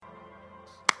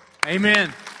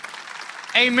Amen.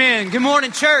 Amen. Good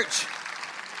morning, church.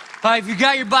 If you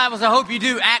got your Bibles, I hope you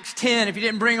do. Acts 10. If you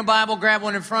didn't bring a Bible, grab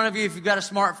one in front of you. If you've got a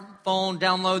smartphone,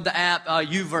 download the app,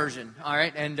 YouVersion. All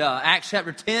right, and Acts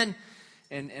chapter 10.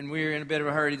 And we're in a bit of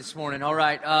a hurry this morning. All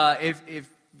right, if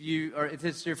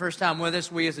it's your first time with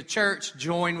us, we as a church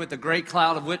join with the great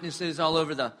cloud of witnesses all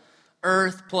over the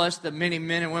earth, plus the many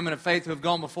men and women of faith who have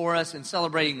gone before us in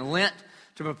celebrating Lent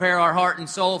to prepare our heart and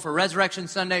soul for Resurrection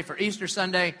Sunday, for Easter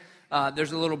Sunday.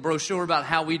 There's a little brochure about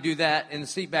how we do that in the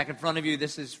seat back in front of you.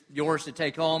 This is yours to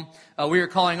take home. We are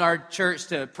calling our church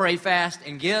to pray, fast,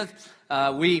 and give.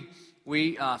 We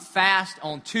fast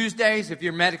on Tuesdays. If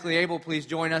you're medically able, please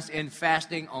join us in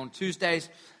fasting on Tuesdays.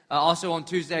 Also on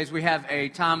Tuesdays, we have a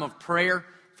time of prayer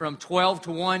from 12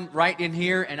 to 1 right in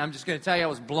here. And I'm just going to tell you, I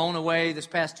was blown away this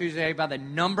past Tuesday by the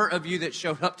number of you that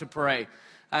showed up to pray.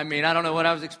 I mean, I don't know what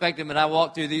I was expecting, but I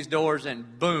walked through these doors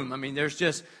and boom. I mean, there's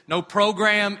just no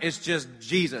program. It's just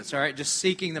Jesus, all right? Just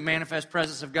seeking the manifest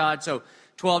presence of God. So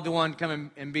 12 to 1, come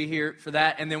and be here for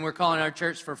that. And then we're calling our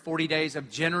church for 40 days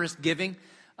of generous giving.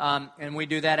 And we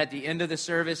do that at the end of the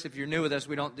service. If you're new with us,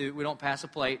 we don't pass a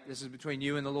plate. This is between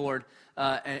you and the Lord.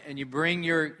 And you bring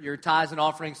your tithes and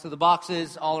offerings to the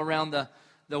boxes all around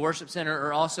the worship center,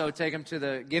 or also take them to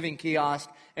the giving kiosk.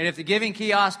 And if the giving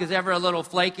kiosk is ever a little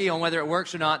flaky on whether it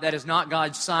works or not, that is not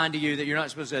God's sign to you that you're not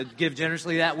supposed to give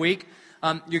generously that week.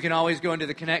 You can always go into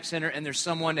the Connect Center, and there's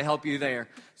someone to help you there.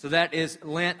 So that is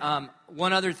Lent.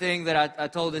 One other thing that I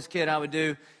told this kid I would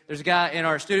do, there's a guy in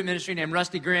our student ministry named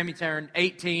Rusty Grimm. He turned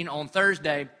 18 on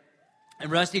Thursday. And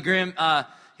Rusty Grimm,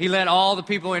 he led all the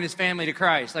people in his family to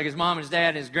Christ, like his mom and his dad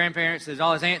and his grandparents,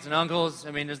 all his aunts and uncles.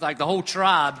 I mean, there's like the whole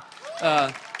tribe.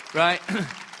 Right?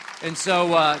 And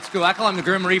so it's cool. I call him the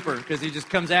Grim Reaper because he just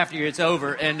comes after you. It's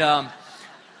over. And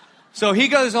so he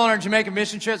goes on our Jamaican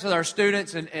mission trips with our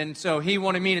students. And so he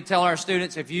wanted me to tell our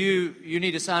students, if you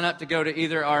need to sign up to go to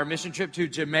either our mission trip to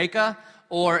Jamaica,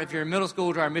 or if you're in middle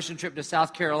school, to our mission trip to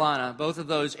South Carolina. Both of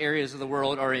those areas of the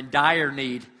world are in dire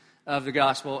need of the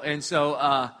gospel. And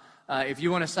so if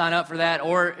you want to sign up for that,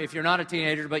 or if you're not a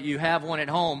teenager but you have one at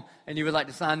home and you would like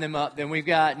to sign them up, then we've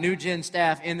got new gen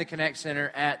staff in the Connect Center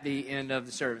at the end of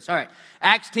the service. All right,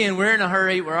 Acts 10, we're in a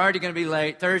hurry. We're already going to be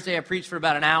late. Thursday I preached for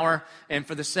about an hour, and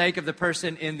for the sake of the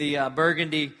person in the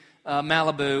burgundy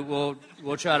Malibu,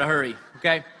 we'll try to hurry,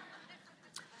 okay?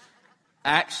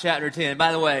 Acts chapter 10.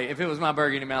 By the way, if it was my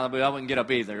burgundy Malibu, I wouldn't get up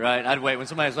either, right? I'd wait. When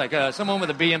somebody's like, someone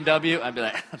with a BMW, I'd be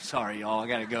like, I'm sorry, y'all, I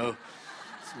got to go.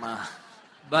 It's my...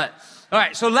 But, all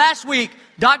right, so last week,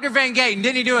 Dr. Van Gaten,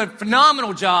 didn't he do a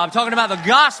phenomenal job talking about the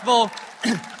gospel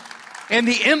and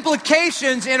the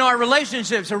implications in our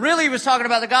relationships? So really he was talking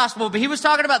about the gospel, but he was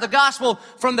talking about the gospel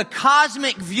from the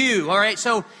cosmic view, all right?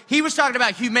 So he was talking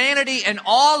about humanity and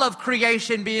all of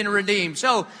creation being redeemed.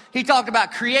 So he talked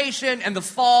about creation and the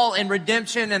fall and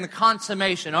redemption and the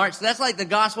consummation, all right? So that's like the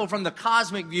gospel from the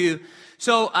cosmic view.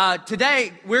 So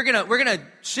today we're gonna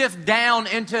shift down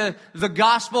into the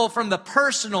gospel from the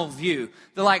personal view,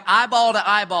 the like eyeball to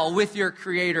eyeball with your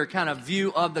Creator kind of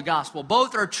view of the gospel.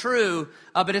 Both are true,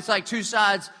 but it's like two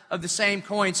sides of the same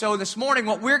coin. So this morning,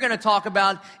 what we're going to talk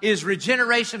about is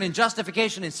regeneration and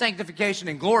justification and sanctification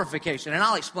and glorification, and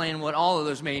I'll explain what all of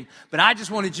those mean. But I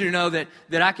just wanted you to know that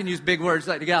I can use big words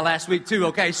like the guy last week too.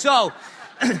 Okay, so.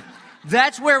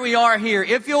 That's where we are here.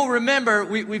 If you'll remember,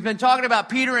 we've been talking about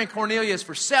Peter and Cornelius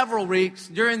for several weeks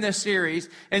during this series.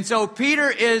 And so Peter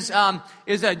is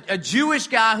a Jewish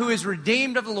guy who is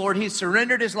redeemed of the Lord. He's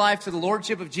surrendered his life to the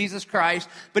Lordship of Jesus Christ,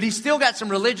 but he's still got some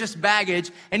religious baggage.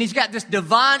 And he's got this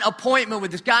divine appointment with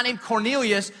this guy named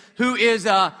Cornelius, who is,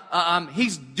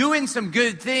 he's doing some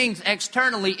good things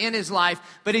externally in his life,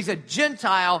 but he's a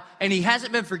Gentile and he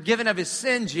hasn't been forgiven of his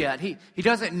sins yet. He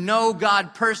doesn't know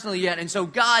God personally yet. And so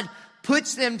God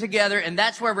puts them together, and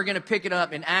that's where we're going to pick it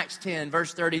up in Acts 10,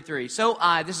 verse 33. This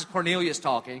is Cornelius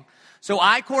talking. So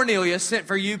I, Cornelius, sent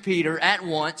for you, Peter, at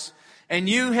once, and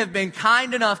you have been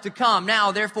kind enough to come.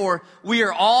 Now, therefore, we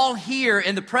are all here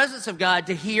in the presence of God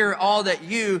to hear all that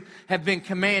you have been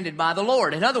commanded by the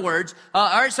Lord. In other words, all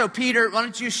right, so Peter, why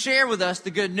don't you share with us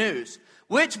the good news?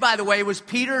 Which, by the way, was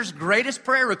Peter's greatest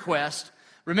prayer request.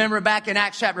 Remember back in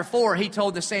Acts chapter 4, he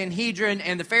told the Sanhedrin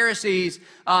and the Pharisees,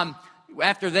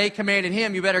 after they commanded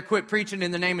him, you better quit preaching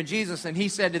in the name of Jesus. And he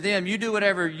said to them, you do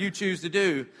whatever you choose to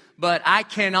do, but I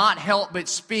cannot help but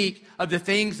speak of the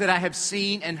things that I have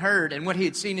seen and heard. And what he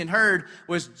had seen and heard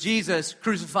was Jesus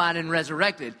crucified and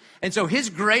resurrected. And so his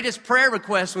greatest prayer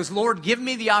request was, Lord, give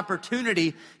me the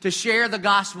opportunity to share the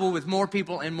gospel with more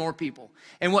people and more people.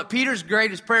 And what Peter's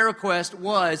greatest prayer request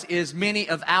is many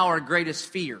of our greatest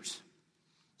fears.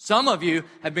 Some of you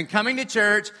have been coming to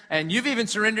church and you've even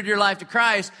surrendered your life to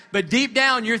Christ, but deep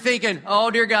down you're thinking, oh,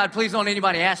 dear God, please don't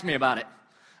anybody ask me about it.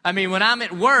 I mean, when I'm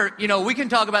at work, we can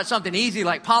talk about something easy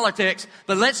like politics,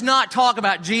 but let's not talk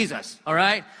about Jesus, all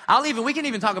right? We can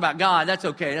even talk about God. That's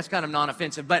okay. That's kind of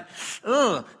non-offensive. But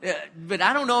I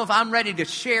don't know if I'm ready to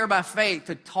share by faith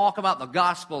to talk about the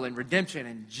gospel and redemption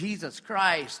and Jesus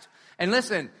Christ. And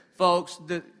listen, folks,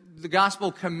 the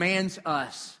gospel commands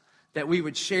us that we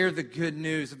would share the good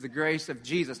news of the grace of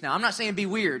Jesus. Now, I'm not saying be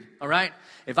weird, all right?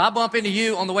 If I bump into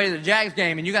you on the way to the Jags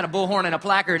game and you got a bullhorn and a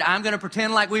placard, I'm going to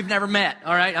pretend like we've never met,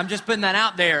 all right? I'm just putting that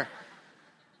out there.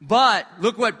 But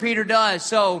look what Peter does.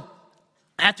 So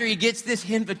after he gets this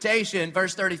invitation,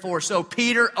 verse 34, so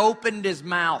Peter opened his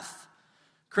mouth.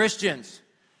 Christians,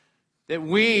 that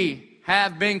we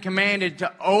have been commanded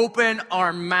to open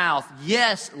our mouth.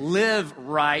 Yes, live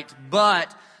right,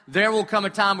 but there will come a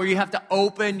time where you have to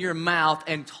open your mouth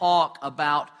and talk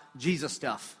about Jesus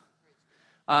stuff.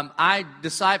 I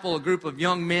disciple a group of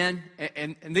young men,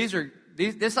 and this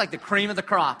is like the cream of the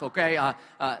crop, okay?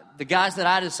 The guys that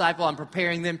I disciple, I'm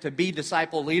preparing them to be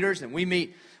disciple leaders, and we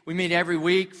meet every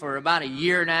week for about a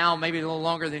year now, maybe a little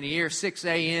longer than a year, 6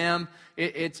 a.m.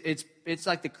 It's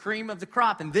like the cream of the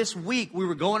crop. And this week, we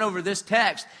were going over this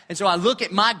text, and so I look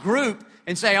at my group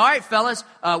and say, all right, fellas,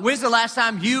 when's the last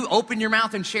time you opened your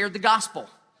mouth and shared the gospel?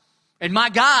 And my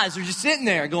guys are just sitting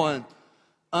there going,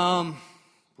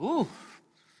 ooh.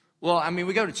 Well, I mean,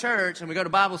 we go to church and we go to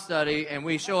Bible study and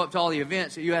we show up to all the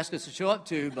events that you ask us to show up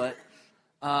to, but,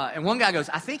 and one guy goes,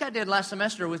 I think I did last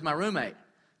semester with my roommate.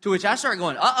 To which I start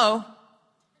going, uh-oh.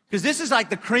 Because this is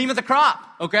like the cream of the crop,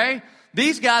 okay?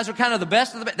 These guys are kind of the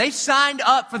best of the best. They signed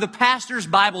up for the pastor's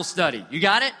Bible study. You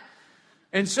got it?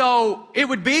 And so it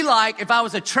would be like if I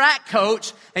was a track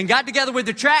coach and got together with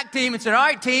the track team and said, all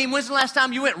right, team, when's the last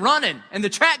time you went running? And the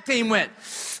track team went,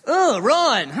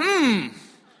 run.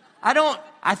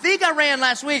 I think I ran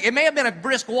last week. It may have been a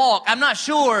brisk walk. I'm not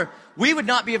sure. We would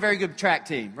not be a very good track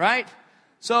team, right?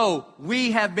 So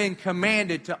we have been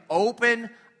commanded to open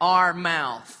our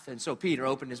mouth. And so Peter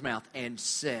opened his mouth and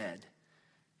said,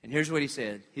 and here's what he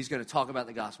said. He's going to talk about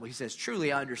the gospel. He says,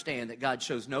 truly I understand that God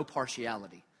shows no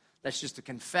partiality. That's just a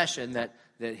confession that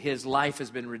his life has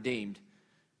been redeemed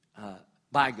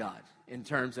by God in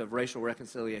terms of racial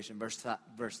reconciliation,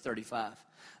 verse 35.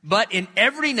 But in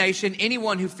every nation,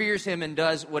 anyone who fears him and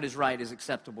does what is right is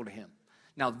acceptable to him.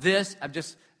 Now this, I've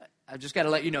just got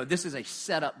to let you know, this is a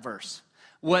setup verse.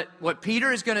 What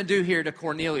Peter is going to do here to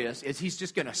Cornelius is he's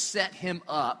just going to set him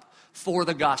up for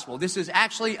the gospel. This is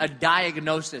actually a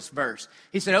diagnosis verse.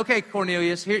 He said, okay,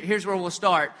 Cornelius, here's where we'll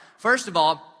start. First of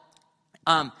all,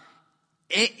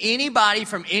 anybody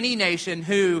from any nation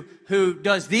who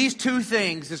does these two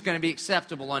things is going to be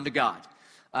acceptable unto God.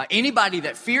 Anybody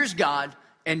that fears God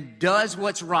and does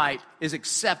what's right is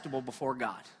acceptable before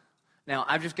God. Now,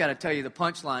 I've just got to tell you the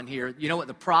punchline here. You know what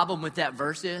the problem with that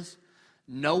verse is?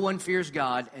 No one fears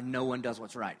God and no one does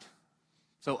what's right.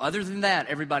 So other than that,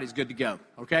 everybody's good to go,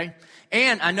 okay?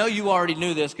 And I know you already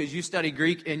knew this because you study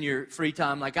Greek in your free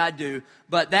time like I do,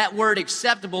 but that word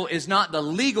acceptable is not the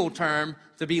legal term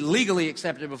to be legally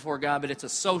accepted before God, but it's a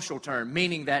social term,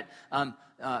 meaning that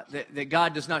that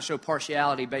God does not show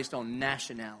partiality based on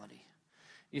nationality.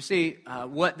 You see,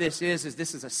 what this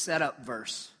is a setup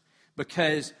verse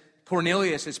because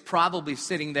Cornelius is probably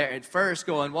sitting there at first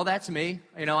going, well, that's me.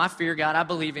 I fear God. I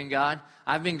believe in God.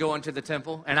 I've been going to the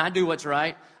temple, and I do what's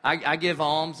right. I give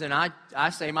alms, and I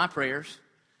say my prayers.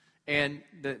 And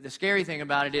the scary thing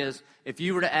about it is, if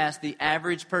you were to ask the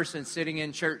average person sitting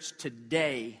in church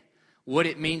today what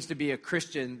it means to be a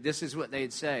Christian, this is what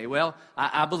they'd say. Well,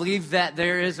 I believe that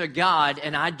there is a God,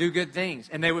 and I do good things.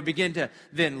 And they would begin to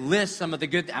then list some of the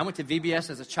good things. I went to VBS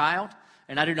as a child.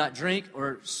 And I do not drink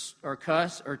or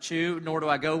cuss or chew, nor do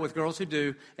I go with girls who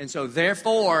do. And so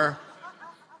therefore,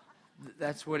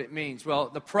 that's what it means. Well,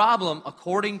 the problem,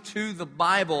 according to the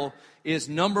Bible, is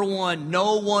number one,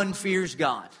 no one fears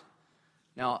God.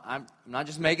 Now, I'm not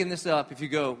just making this up.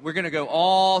 We're going to go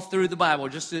all through the Bible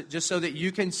just so that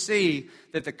you can see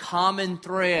that the common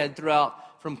thread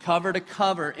throughout from cover to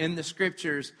cover in the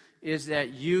Scriptures is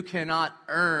that you cannot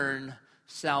earn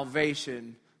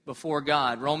salvation before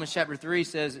God. Romans chapter 3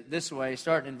 says it this way,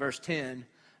 starting in verse 10,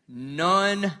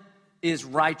 none is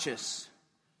righteous.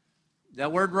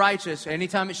 That word righteous,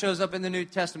 anytime it shows up in the New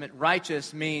Testament,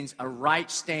 righteous means a right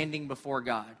standing before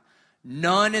God.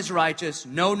 None is righteous,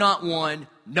 no, not one.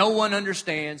 No one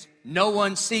understands. No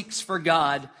one seeks for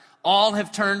God. All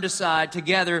have turned aside.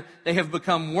 Together they have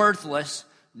become worthless.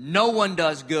 No one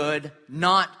does good,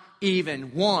 not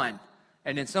even one.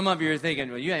 And then some of you are thinking,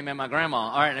 well, you ain't met my grandma.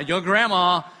 All right, now your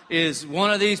grandma is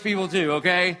one of these people too,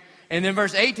 okay? And then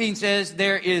verse 18 says,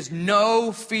 there is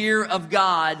no fear of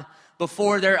God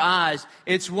before their eyes.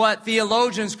 It's what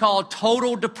theologians call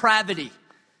total depravity.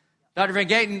 Dr. Van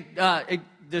Gaten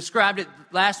described it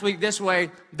last week this way.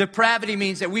 Depravity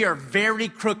means that we are very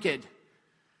crooked.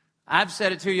 I've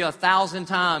said it to you 1,000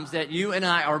 times that you and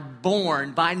I are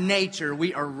born by nature.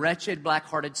 We are wretched,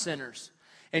 black-hearted sinners.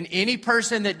 And any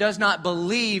person that does not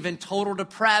believe in total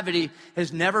depravity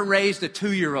has never raised a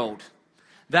 2-year-old.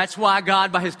 That's why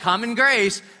God, by his common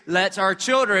grace, lets our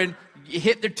children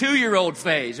hit their 2-year-old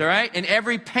phase, all right? And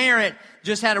every parent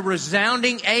just had a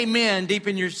resounding amen deep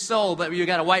in your soul. But you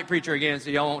got a white preacher again, so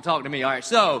y'all won't talk to me. All right,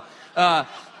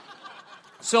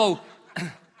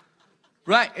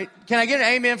 right, can I get an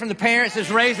amen from the parents that's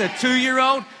raised a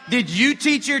 2-year-old? Did you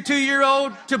teach your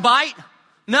 2-year-old to bite?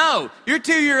 No. Your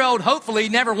 2-year-old hopefully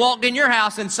never walked in your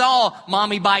house and saw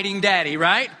mommy biting daddy,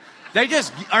 right? They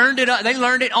just earned it up. They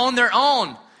learned it on their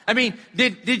own. I mean,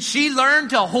 did she learn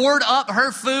to hoard up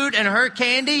her food and her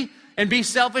candy and be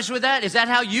selfish with that? Is that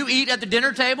how you eat at the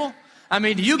dinner table? I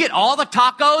mean, do you get all the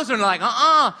tacos and like,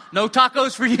 no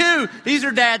tacos for you. These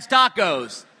are dad's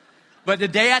tacos. But the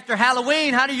day after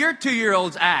Halloween, how do your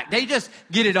 2-year-olds act? They just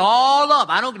get it all up.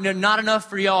 Not enough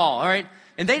for y'all, all right?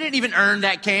 And they didn't even earn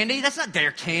that candy. That's not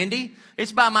their candy.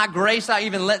 It's by my grace I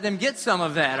even let them get some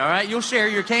of that, all right? You'll share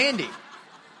your candy.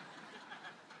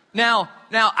 Now,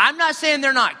 I'm not saying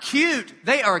they're not cute.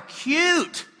 They are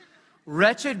cute,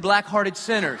 wretched, black-hearted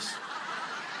sinners.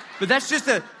 But that's just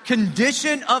a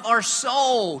condition of our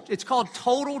soul. It's called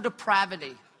total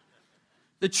depravity.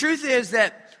 The truth is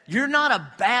that you're not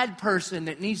a bad person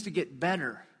that needs to get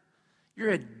better. You're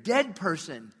a dead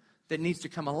person that needs to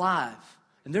come alive.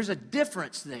 And there's a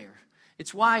difference there.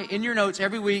 It's why in your notes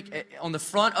every week, on the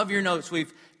front of your notes,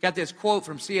 we've got this quote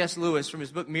from C.S. Lewis from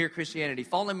his book, Mere Christianity.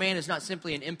 Fallen man is not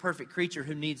simply an imperfect creature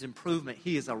who needs improvement.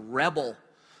 He is a rebel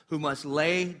who must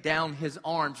lay down his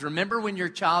arms. Remember when your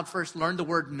child first learned the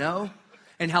word no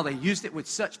and how they used it with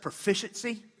such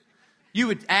proficiency? You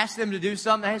would ask them to do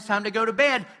something. It's time to go to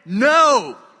bed.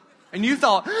 No! And you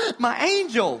thought, my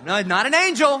angel. No, not an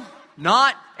angel.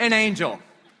 Not an angel.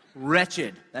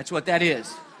 Wretched. That's what that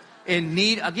is. In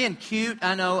need, again, cute,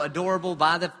 I know, adorable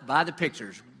by the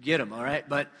pictures. Get them, all right?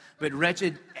 But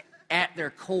wretched at their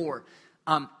core.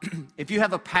 If you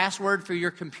have a password for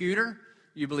your computer,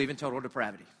 you believe in total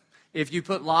depravity. If you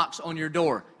put locks on your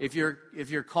door, if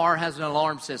your car has an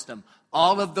alarm system,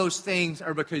 all of those things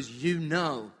are because you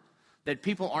know that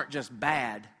people aren't just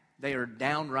bad, they are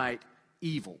downright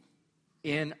evil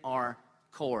in our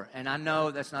core. And I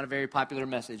know that's not a very popular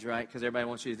message, right? Because everybody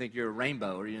wants you to think you're a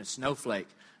rainbow or you're a snowflake.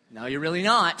 No, you're really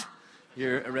not.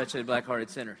 You're a wretched, black-hearted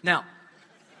sinner. Now,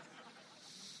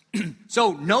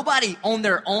 so nobody on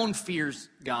their own fears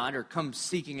God or comes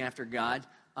seeking after God.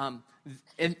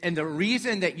 And the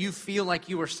reason that you feel like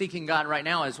you are seeking God right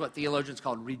now is what theologians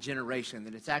call regeneration,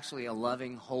 that it's actually a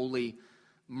loving, holy,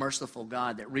 merciful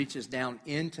God that reaches down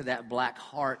into that black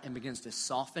heart and begins to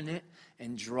soften it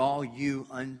and draw you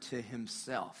unto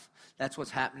himself. That's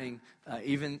what's happening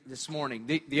even this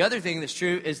morning. The other thing that's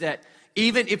true is that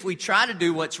even if we try to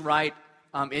do what's right,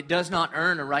 it does not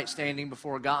earn a right standing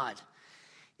before God.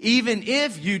 Even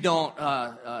if you don't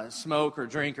smoke or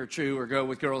drink or chew or go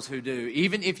with girls who do,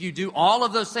 even if you do all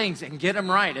of those things and get them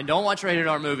right and don't watch rated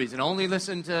R movies and only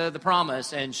listen to The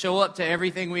Promise and show up to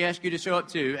everything we ask you to show up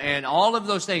to and all of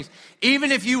those things,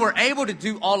 even if you were able to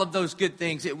do all of those good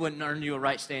things, it wouldn't earn you a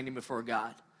right standing before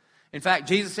God. In fact,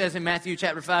 Jesus says in Matthew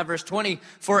chapter 5, verse 20,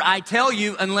 "For I tell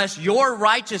you, unless your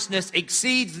righteousness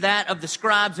exceeds that of the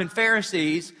scribes and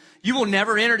Pharisees, you will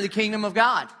never enter the kingdom of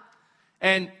God."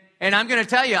 And I'm going to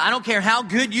tell you, I don't care how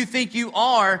good you think you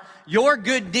are, your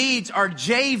good deeds are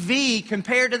JV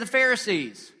compared to the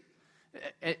Pharisees.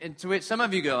 And to which some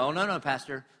of you go, "Oh, no,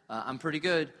 Pastor, I'm pretty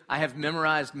good. I have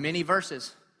memorized many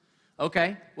verses."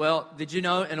 Okay, well, did you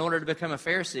know in order to become a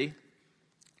Pharisee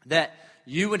that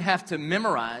you would have to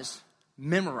memorize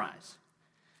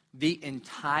the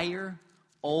entire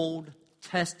Old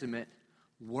Testament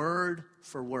word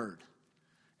for word?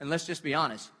 And let's just be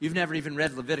honest, you've never even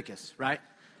read Leviticus, right?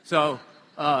 So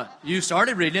you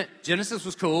started reading it. Genesis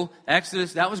was cool.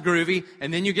 Exodus, that was groovy.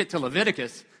 And then you get to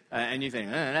Leviticus, and you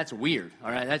think, that's weird.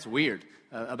 All right, that's weird.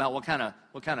 About what kind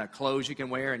of clothes you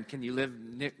can wear, and can you live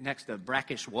next to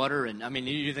brackish water? And I mean,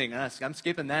 you think, I'm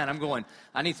skipping that. I'm going,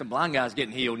 I need some blind guys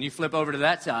getting healed. And you flip over to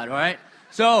that side, all right?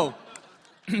 So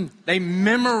they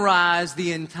memorize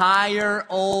the entire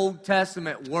Old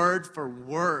Testament word for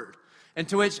word. And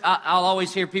to which I'll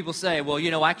always hear people say,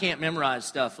 well, I can't memorize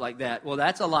stuff like that. Well,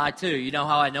 that's a lie too. You know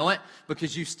how I know it?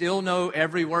 Because you still know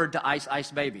every word to Ice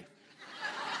Ice Baby.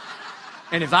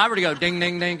 And if I were to go ding,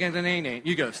 ding, ding, ding, ding, ding, ding,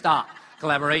 you go, stop,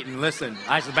 collaborate, and listen.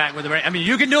 Ice is back with the rain. I mean,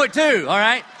 you can do it too, all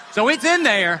right? So it's in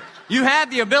there. You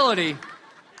have the ability.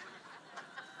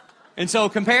 And so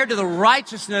compared to the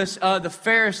righteousness of the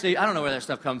Pharisee, I don't know where that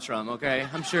stuff comes from, okay?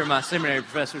 I'm sure my seminary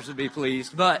professors would be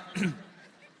pleased. But,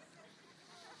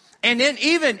 and then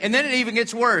it even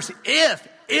gets worse.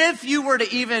 If you were to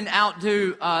even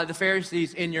outdo the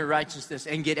Pharisees in your righteousness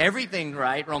and get everything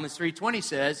right, Romans 3:20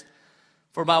 says,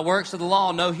 for by works of the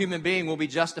law, no human being will be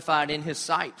justified in his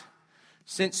sight,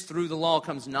 since through the law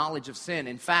comes knowledge of sin.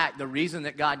 In fact, the reason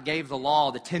that God gave the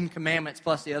law, the 10 commandments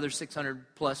plus the other 600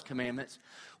 plus commandments,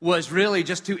 was really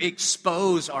just to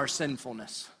expose our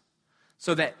sinfulness.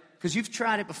 So that, because you've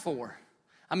tried it before.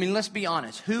 I mean, let's be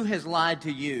honest. Who has lied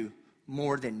to you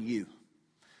more than you?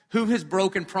 Who has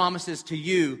broken promises to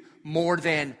you more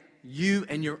than you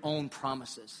and your own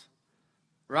promises?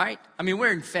 Right? I mean,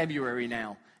 we're in February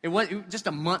now. It was just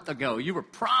a month ago. You were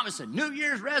promising New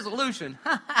Year's resolution.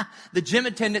 The gym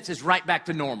attendance is right back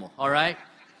to normal, all right?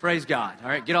 Praise God. All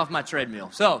right, get off my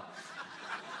treadmill. So,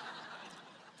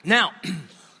 now,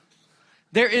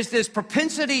 there is this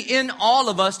propensity in all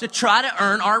of us to try to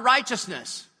earn our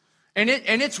righteousness. And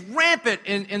it's rampant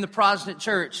in the Protestant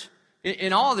church,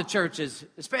 in all the churches,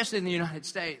 especially in the United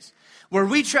States, where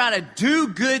we try to do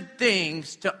good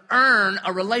things to earn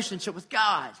a relationship with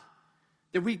God.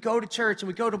 That we go to church and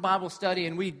we go to Bible study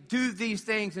and we do these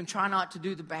things and try not to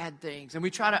do the bad things. And we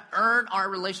try to earn our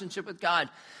relationship with God.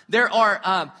 There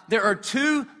are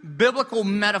two biblical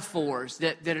metaphors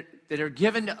that are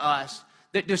given to us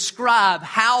that describe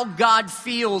how God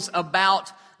feels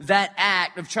about that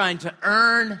act of trying to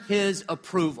earn His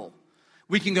approval.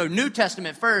 We can go New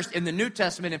Testament first. In the New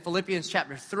Testament, in Philippians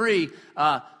chapter 3,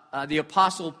 the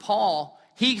Apostle Paul,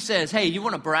 he says, hey, you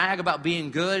want to brag about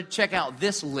being good? Check out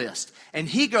this list. And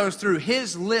he goes through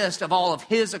his list of all of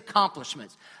his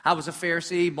accomplishments. I was a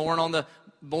Pharisee,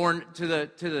 born to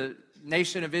the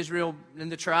nation of Israel in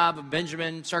the tribe of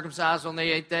Benjamin, circumcised on the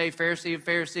 8th day, Pharisee of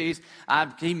Pharisees.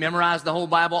 He memorized the whole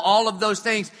Bible, all of those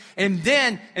things. And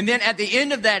then at the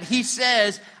end of that, he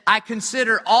says, I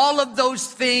consider all of those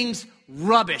things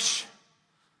rubbish.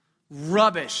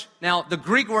 Rubbish. Now, the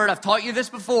Greek word, I've taught you this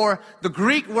before, the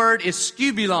Greek word is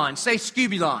skubulon. Say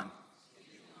skubulon.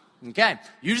 Okay.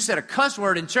 You just said a cuss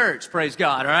word in church, praise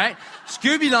God, all right?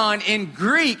 Skubulon in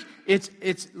Greek,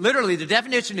 it's literally, the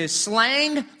definition is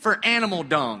slang for animal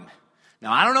dung.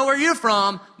 Now, I don't know where you're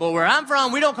from, but where I'm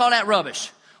from, we don't call that rubbish.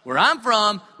 Where I'm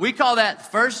from, we call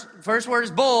that, first word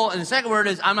is bull, and the second word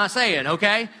is I'm not saying,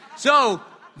 okay? So,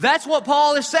 that's what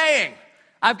Paul is saying.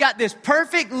 I've got this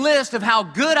perfect list of how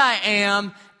good I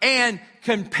am, and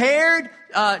compared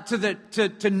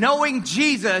to knowing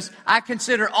Jesus, I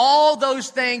consider all those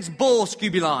things bull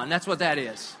skubulon. That's what that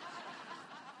is.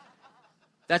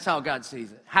 That's how God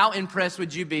sees it. How impressed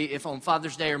would you be if on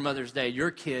Father's Day or Mother's Day, your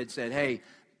kid said, hey,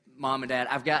 Mom and Dad,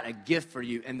 I've got a gift for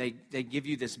you, and they give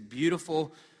you this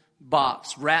beautiful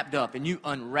box wrapped up, and you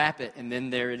unwrap it, and then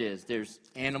there it is. There's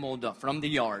animal dung from the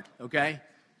yard, okay?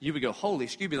 You would go, holy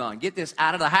skubulon, get this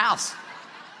out of the house.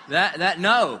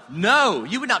 No,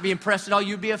 you would not be impressed at all.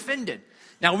 You'd be offended.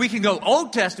 Now we can go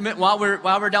Old Testament while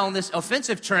we're down this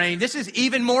offensive train. This is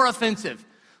even more offensive.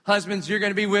 Husbands, you're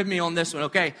going to be with me on this one,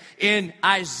 okay? In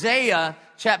Isaiah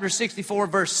chapter 64,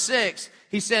 verse 6,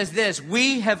 he says this,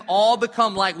 we have all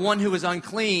become like one who is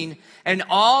unclean, and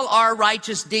all our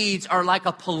righteous deeds are like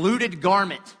a polluted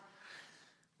garment.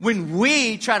 When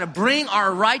we try to bring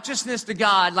our righteousness to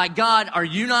God, like, God, are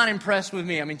you not impressed with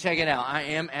me? I mean, check it out. I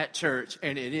am at church,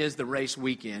 and it is the race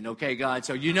weekend, okay, God?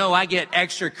 So you know I get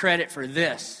extra credit for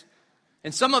this.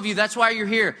 And some of you, that's why you're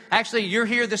here. Actually, you're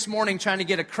here this morning trying to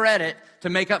get a credit to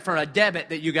make up for a debit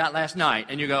that you got last night.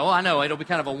 And you go, oh, I know, it'll be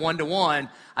kind of a 1-to-1.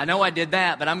 I know I did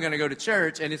that, but I'm going to go to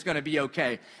church, and it's going to be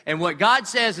okay. And what God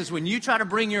says is when you try to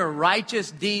bring your righteous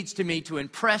deeds to me to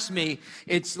impress me,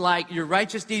 it's like your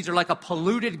righteous deeds are like a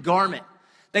polluted garment.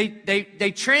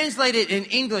 They translate it in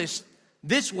English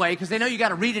this way because they know you got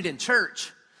to read it in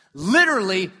church.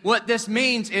 Literally, what this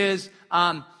means is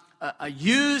a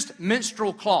used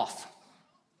menstrual cloth.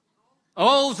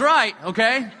 Oh, that's right,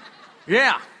 okay?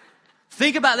 Yeah.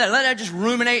 Think about that. Let that just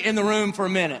ruminate in the room for a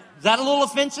minute. Is that a little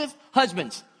offensive?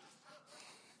 Husbands,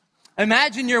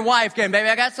 imagine your wife going, baby,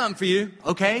 I got something for you.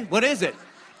 Okay, what is it?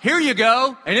 Here you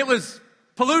go. And it was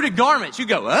polluted garments. You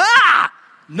go,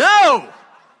 no.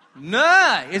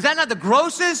 Is that not the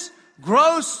gross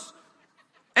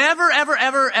ever?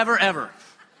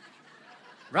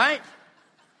 Right?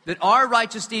 That our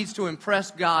righteous deeds to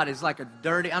impress God is like a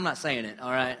dirty, I'm not saying it,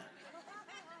 all right?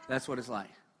 That's what it's like.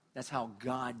 That's how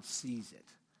God sees it.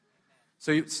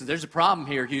 So there's a problem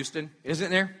here, Houston,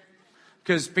 isn't there?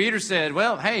 Because Peter said,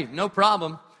 well, hey, no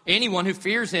problem. Anyone who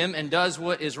fears him and does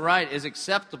what is right is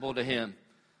acceptable to him.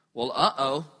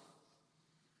 Well,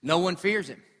 no one fears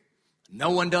him.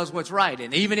 No one does what's right.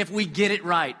 And even if we get it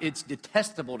right, it's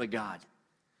detestable to God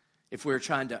if we're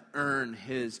trying to earn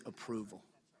his approval.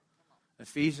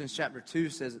 Ephesians chapter 2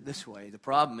 says it this way. The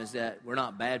problem is that we're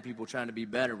not bad people trying to be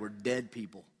better. We're dead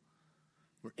people.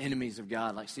 We're enemies of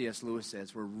God, like C.S. Lewis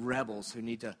says. We're rebels who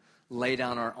need to lay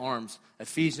down our arms.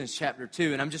 Ephesians chapter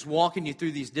 2. And I'm just walking you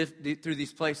through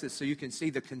these places so you can see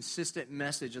the consistent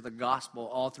message of the gospel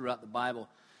all throughout the Bible.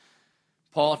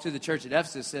 Paul to the church at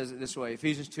Ephesus says it this way.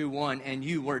 Ephesians 2:1, and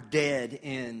you were dead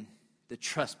in the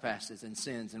trespasses and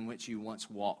sins in which you once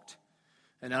walked.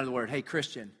 In other words, hey,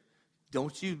 Christian,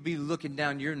 don't you be looking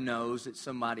down your nose at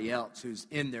somebody else who's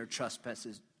in their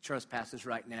trespasses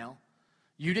right now.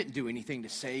 You didn't do anything to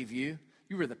save you.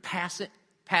 You were the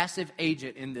passive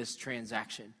agent in this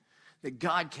transaction. That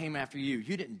God came after you.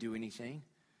 You didn't do anything.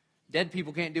 Dead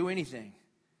people can't do anything.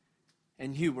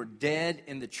 And you were dead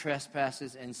in the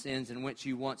trespasses and sins in which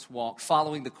you once walked,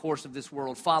 following the course of this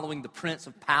world, following the prince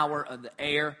of power of the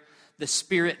air, the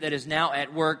spirit that is now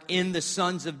at work in the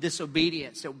sons of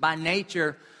disobedience. So by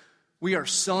nature, we are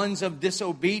sons of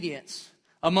disobedience,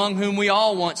 among whom we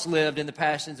all once lived in the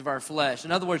passions of our flesh.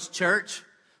 In other words, church,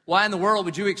 why in the world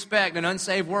would you expect an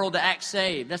unsaved world to act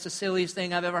saved? That's the silliest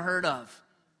thing I've ever heard of.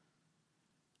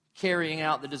 Carrying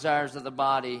out the desires of the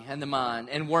body and the mind,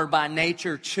 and were by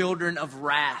nature children of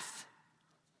wrath.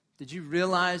 Did you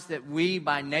realize that we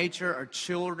by nature are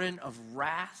children of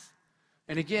wrath?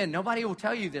 And again, nobody will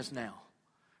tell you this now.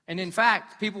 And in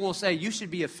fact, people will say, you should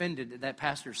be offended that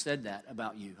pastor said that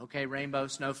about you. Okay, Rainbow,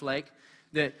 Snowflake,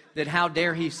 that how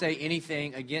dare he say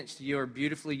anything against your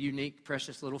beautifully unique,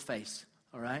 precious little face,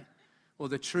 all right? Well,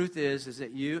 the truth is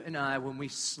that you and I, when we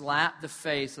slap the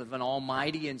face of an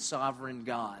almighty and sovereign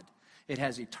God, it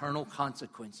has eternal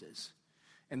consequences.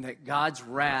 And that God's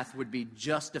wrath would be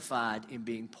justified in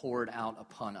being poured out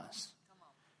upon us,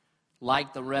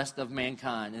 like the rest of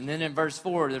mankind. And then in verse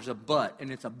 4, there's a but,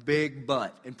 and it's a big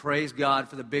but. And praise God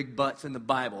for the big buts in the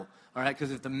Bible. All right,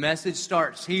 because if the message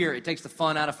starts here, it takes the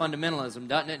fun out of fundamentalism,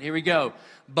 doesn't it? Here we go.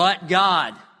 But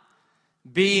God,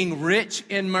 being rich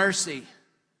in mercy.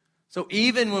 So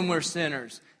even when we're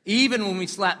sinners, even when we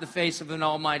slap the face of an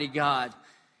almighty God,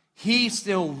 he's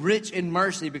still rich in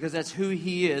mercy because that's who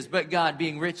he is. But God,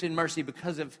 being rich in mercy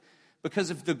because of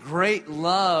the great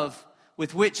love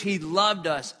with which he loved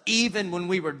us, even when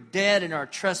we were dead in our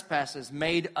trespasses,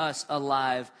 made us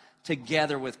alive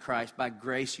together with Christ. By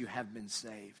grace you have been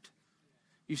saved.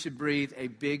 You should breathe a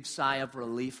big sigh of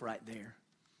relief right there.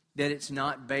 That it's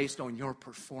not based on your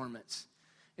performance.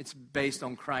 It's based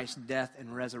on Christ's death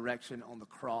and resurrection on the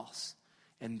cross.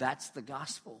 And that's the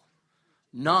gospel.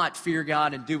 Not fear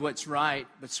God and do what's right,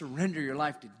 but surrender your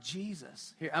life to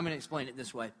Jesus. Here, I'm going to explain it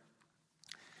this way.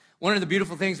 One of the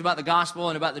beautiful things about the gospel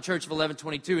and about the church of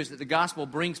 1122 is that the gospel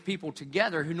brings people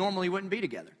together who normally wouldn't be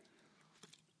together.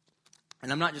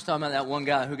 And I'm not just talking about that one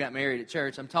guy who got married at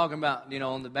church. I'm talking about,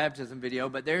 on the baptism video.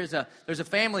 But there's a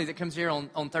family that comes here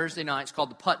on Thursday nights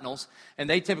called the Putnells. And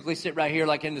they typically sit right here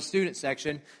like in the student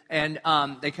section. And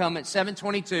they come at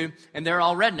 7:22, and they're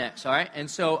all rednecks, all right? And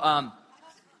so,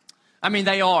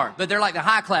 they are. But they're like the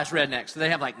high-class rednecks. So they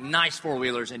have like nice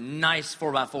four-wheelers and nice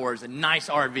 4x4s and nice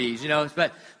RVs,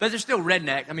 But they're still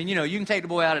redneck. You can take the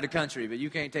boy out of the country, but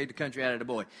you can't take the country out of the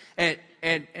boy. And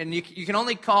you can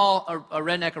only call a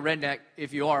redneck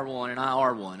if you are one, and I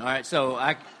are one, all right? So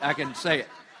I can say it.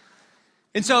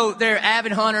 And so they're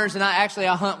avid hunters, and I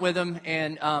hunt with them,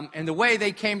 and the way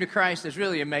they came to Christ is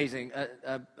really amazing.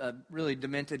 A really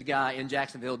demented guy in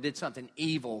Jacksonville did something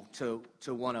evil to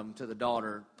one of them, to the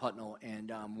daughter, Putnell,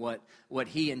 and what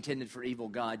he intended for evil,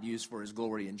 God used for his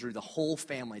glory and drew the whole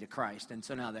family to Christ. And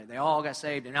so now they all got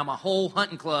saved, and now my whole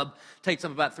hunting club takes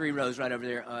up about 3 rows right over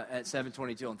there at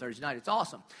 7:22 on Thursday night. It's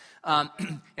awesome.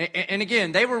 And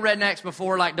again, they were rednecks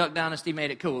before like Duck Dynasty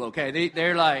made it cool, okay?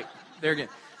 They're good.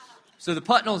 So the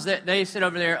Putnells, they sit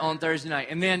over there on Thursday night.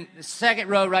 And then the second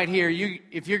row right here,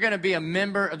 if you're going to be a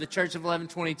member of the Church of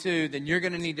 1122, then you're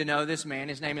going to need to know this man.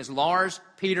 His name is Lars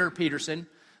Peter Peterson,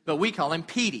 but we call him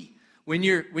Petey. When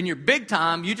you're big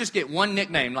time, you just get one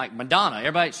nickname, like Madonna.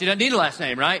 Everybody, she doesn't need a last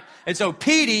name, right? And so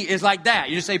Petey is like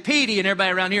that. You just say Petey, and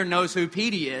everybody around here knows who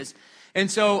Petey is. And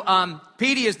so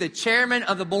Petey is the chairman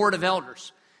of the board of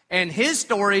elders. And his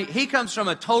story, he comes from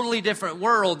a totally different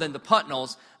world than the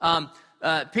Putnells.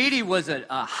 Petey was a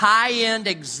high-end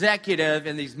executive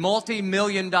in these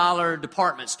multi-million-dollar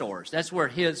department stores. That's where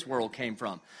his world came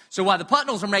from. So while the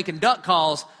Putnells are making duck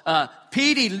calls,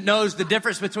 Petey knows the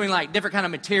difference between like different kind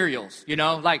of materials, you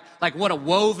know, like what a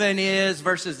woven is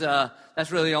versus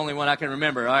that's really the only one I can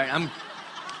remember. All right,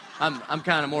 I'm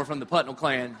kind of more from the Putnell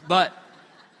clan, but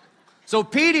so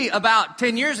Petey about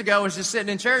 10 years ago was just sitting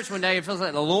in church one day. It feels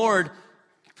like the Lord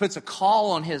puts a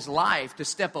call on his life to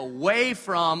step away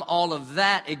from all of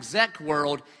that exec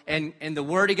world, and the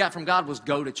word he got from God was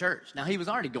go to church. Now, he was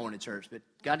already going to church, but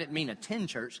God didn't mean attend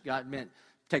church. God meant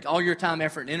take all your time,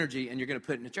 effort, and energy, and you're going to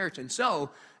put it in the church. And so,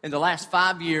 in the last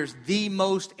 5 years, the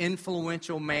most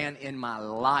influential man in my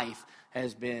life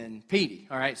has been Petey,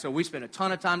 all right? So we spent a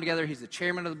ton of time together. He's the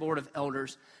chairman of the board of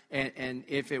elders, and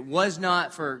if it was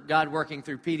not for God working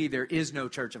through Petey, there is no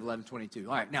church of 1122.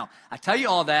 All right, now, I tell you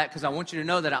all that because I want you to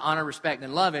know that I honor, respect,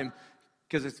 and love him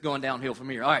because it's going downhill from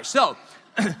here. All right, so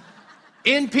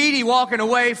in Petey walking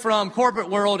away from corporate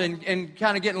world and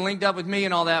kind of getting linked up with me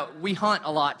and all that, we hunt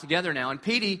a lot together now. And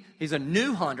Petey, he's a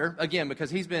new hunter, again, because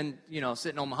he's been,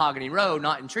 sitting on Mahogany Road,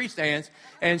 not in tree stands.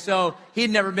 And so he'd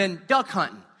never been duck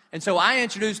hunting. And so I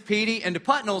introduced Petey, and the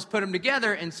Putnells put them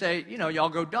together and say, y'all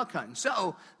go duck hunting.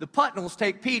 So the Putnells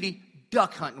take Petey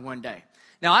duck hunting one day.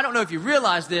 Now, I don't know if you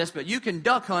realize this, but you can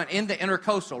duck hunt in the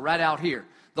intercoastal right out here.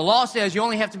 The law says you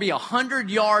only have to be 100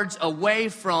 yards away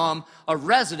from a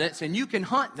residence, and you can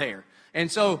hunt there.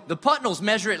 And so the Putnells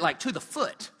measure it like to the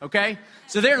foot, okay?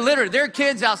 So they're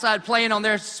kids outside playing on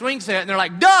their swing set, and they're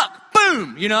like, duck,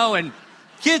 boom, and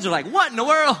kids are like, what in the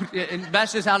world? And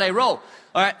that's just how they roll.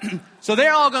 All right, so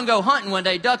they're all going to go hunting one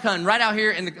day, duck hunting, right out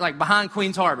here behind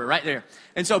Queens Harbor, right there.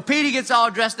 And so Petey gets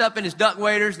all dressed up in his duck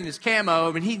waders and his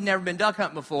camo, and he'd never been duck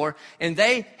hunting before. And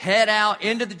they head out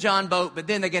into the John boat, but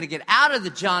then they got to get out of the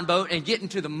John boat and get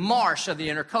into the marsh of the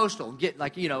intercoastal, get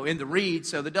in the reeds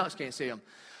so the ducks can't see them.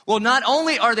 Well, not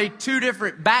only are they two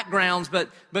different backgrounds, but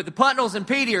the Putnells and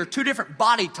Petey are two different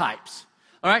body types.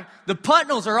 All right, the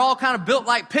Putnells are all kind of built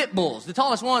like pit bulls. The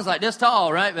tallest one's like this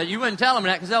tall, right? But you wouldn't tell them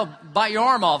that because they'll bite your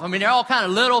arm off. I mean, they're all kind of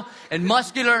little and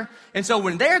muscular. And so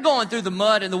when they're going through the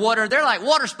mud and the water, they're like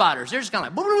water spiders. They're just kind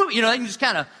of like, they can just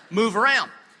kind of move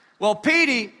around. Well,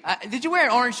 Petey, did you wear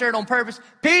an orange shirt on purpose?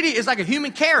 Petey is like a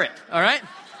human carrot, all right?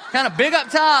 Kind of big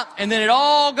up top, and then it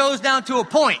all goes down to a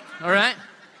point, all right?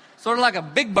 Sort of like a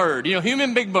big bird,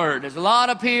 human big bird. There's a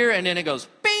lot up here, and then it goes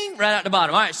bing right out the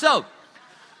bottom. All right, So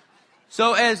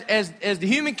as the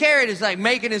human carrot is like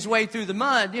making his way through the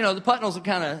mud, the Putnells are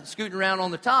kind of scooting around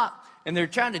on the top, and they're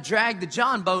trying to drag the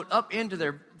John boat up into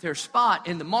their spot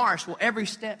in the marsh. Well, every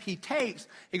step he takes,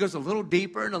 he goes a little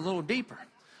deeper and a little deeper.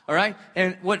 All right?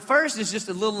 And what first is just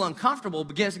a little uncomfortable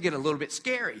begins to get a little bit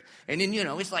scary. And then,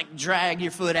 it's like drag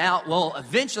your foot out. Well,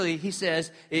 eventually, he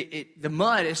says, the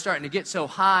mud is starting to get so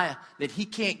high that he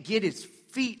can't get his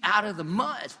feet out of the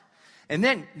mud. And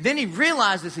then he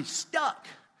realizes he's stuck.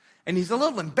 And he's a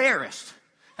little embarrassed.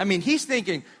 I mean, he's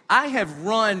thinking, I have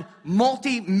run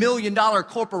multi-million-dollar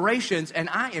corporations, and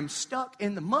I am stuck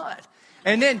in the mud.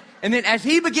 And then as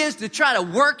he begins to try to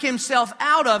work himself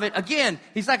out of it, again,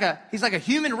 he's like a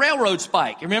human railroad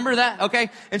spike. Remember that?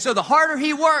 Okay? And so the harder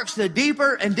he works, the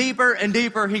deeper and deeper and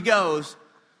deeper he goes,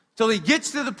 till he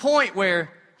gets to the point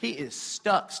where he is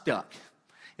stuck.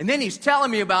 And then he's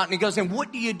telling me about it, and he goes, and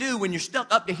what do you do when you're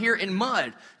stuck up to here in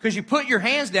mud? Because you put your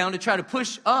hands down to try to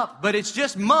push up, but it's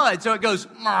just mud, so it goes,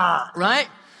 right?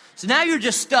 So now you're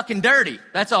just stuck and dirty.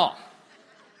 That's all.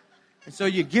 And so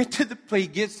he gets to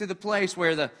the place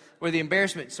where the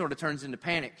embarrassment sort of turns into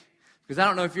panic. Because I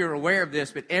don't know if you're aware of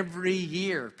this, but every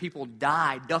year people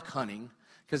die duck hunting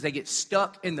because they get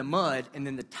stuck in the mud, and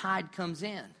then the tide comes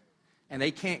in, and they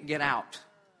can't get out.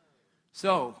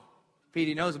 So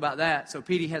Petey knows about that, so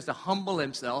Petey has to humble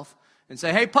himself and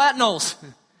say, hey, Putnells,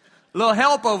 a little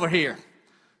help over here.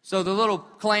 So the little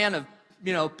clan of,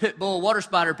 pit bull water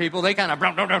spider people, they kind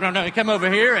of come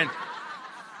over here and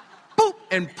boop,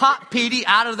 and pop Petey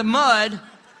out of the mud.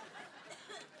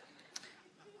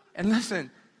 And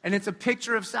listen, and it's a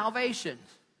picture of salvation.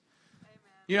 Amen.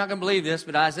 You're not going to believe this,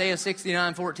 but Isaiah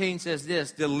 69:14 says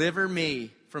this, deliver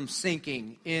me from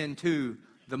sinking into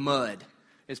the mud.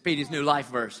 It's Petey's new life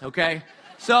verse, okay?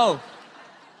 So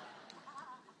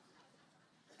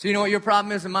you know what your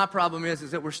problem is and my problem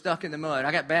is that we're stuck in the mud.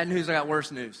 I got bad news, I got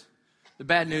worse news. The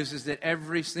bad news is that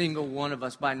every single one of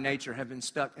us by nature have been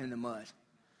stuck in the mud.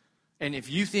 And if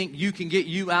you think you can get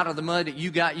you out of the mud that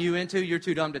you got you into, you're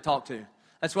too dumb to talk to.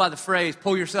 That's why the phrase,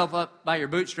 pull yourself up by your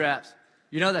bootstraps,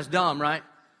 that's dumb, right?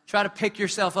 Try to pick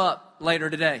yourself up later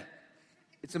today.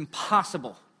 It's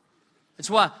impossible. That's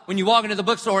why when you walk into the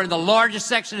bookstore and the largest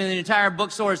section in the entire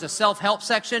bookstore is the self-help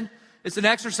section, It's an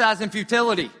exercise in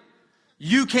futility.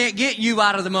 You can't get you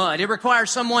out of the mud. It requires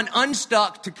someone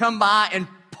unstuck to come by and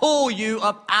pull you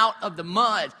up out of the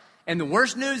mud. And the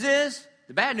worst news is,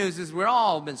 the bad news is we're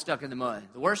all been stuck in the mud.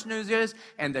 The worst news is,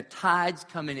 and the tide's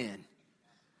coming in.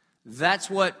 That's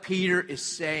what Peter is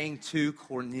saying to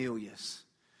Cornelius.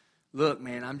 Look,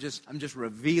 man, I'm just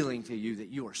revealing to you that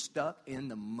you are stuck in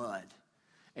the mud.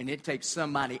 And it takes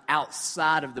somebody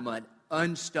outside of the mud,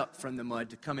 unstuck from the mud,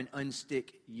 to come and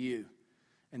unstick you.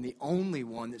 And the only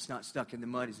one that's not stuck in the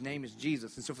mud, his name is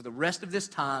Jesus. And so for the rest of this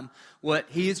time, what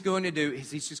he is going to do is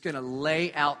he's just going to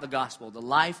lay out the gospel, the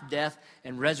life, death,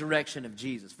 and resurrection of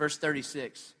Jesus. Verse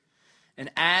 36. And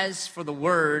as for the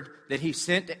word that he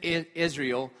sent to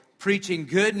Israel, preaching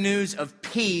good news of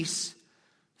peace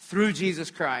through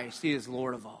Jesus Christ, he is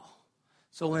Lord of all.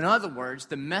 So in other words,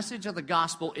 the message of the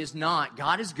gospel is not,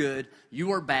 God is good,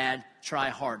 you are bad, try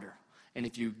harder. And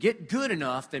if you get good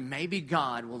enough, then maybe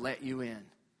God will let you in.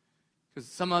 Because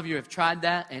some of you have tried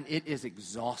that, and it is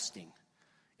exhausting.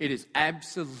 It is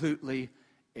absolutely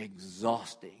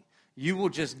exhausting. You will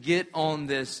just get on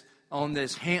this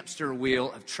hamster wheel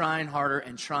of trying harder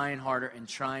and trying harder and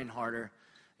trying harder,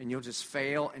 and you'll just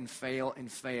fail and fail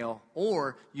and fail.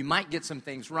 Or you might get some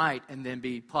things right and then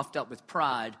be puffed up with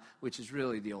pride, which is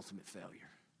really the ultimate failure.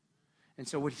 And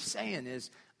so what he's saying is,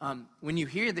 when you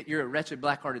hear that you're a wretched,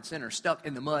 black-hearted sinner stuck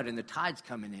in the mud and the tide's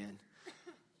coming in,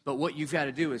 but what you've got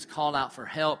to do is call out for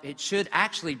help. It should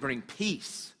actually bring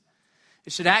peace.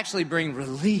 It should actually bring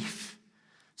relief.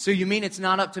 So you mean it's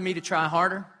not up to me to try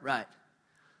harder? Right.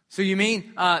 So you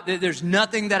mean that there's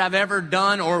nothing that I've ever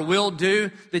done or will do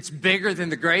that's bigger than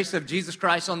the grace of Jesus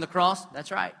Christ on the cross?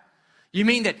 That's right. You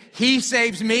mean that he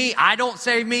saves me, I don't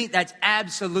save me? That's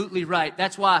absolutely right.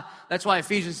 That's why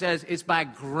Ephesians says it's by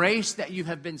grace that you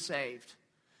have been saved.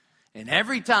 And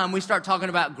every time we start talking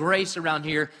about grace around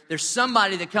here, there's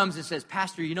somebody that comes and says,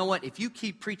 Pastor, you know what? If you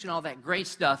keep preaching all that grace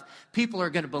stuff, people are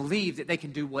going to believe that they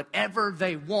can do whatever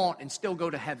they want and still go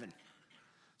to heaven.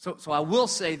 So I will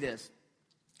say this,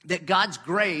 that God's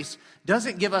grace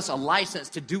doesn't give us a license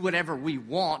to do whatever we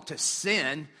want, to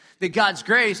sin. That God's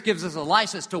grace gives us a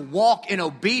license to walk in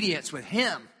obedience with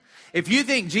him. If you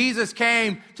think Jesus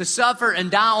came to suffer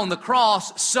and die on the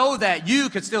cross so that you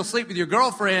could still sleep with your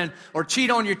girlfriend or cheat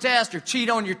on your test or cheat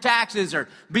on your taxes or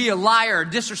be a liar or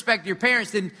disrespect your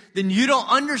parents, then you don't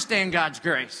understand God's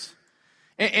grace.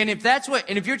 And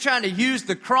if you're trying to use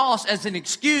the cross as an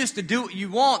excuse to do what you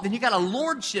want, then you got a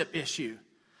lordship issue.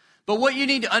 But what you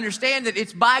need to understand that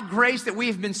it's by grace that we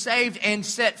have been saved and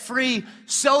set free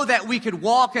so that we could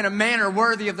walk in a manner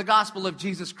worthy of the gospel of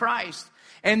Jesus Christ.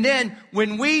 And then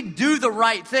when we do the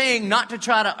right thing, not to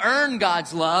try to earn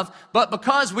God's love, but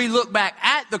because we look back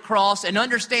at the cross and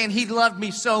understand he loved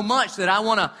me so much that I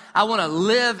want to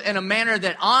live in a manner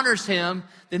that honors him,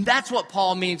 then that's what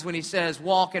Paul means when he says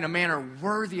walk in a manner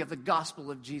worthy of the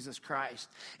gospel of Jesus Christ.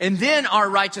 And then our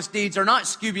righteous deeds are not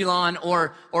scubulon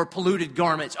or polluted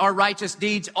garments. Our righteous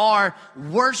deeds are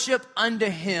worship unto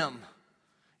him.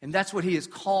 And that's what he has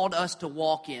called us to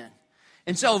walk in.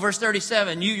 And so, verse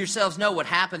 37, you yourselves know what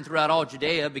happened throughout all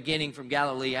Judea, beginning from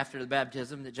Galilee after the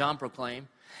baptism that John proclaimed,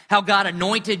 how God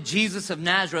anointed Jesus of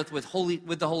Nazareth with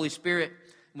the Holy Spirit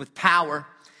and with power.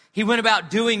 He went about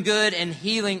doing good and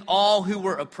healing all who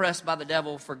were oppressed by the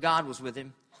devil, for God was with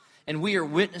him. And we are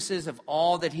witnesses of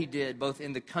all that he did, both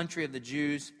in the country of the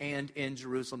Jews and in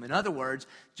Jerusalem. In other words,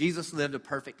 Jesus lived a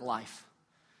perfect life.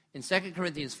 In 2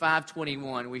 Corinthians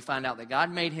 5:21, we find out that God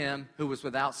made him who was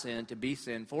without sin to be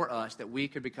sin for us, that we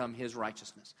could become his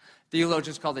righteousness.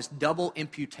 Theologians call this double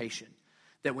imputation,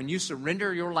 that when you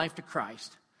surrender your life to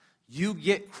Christ, you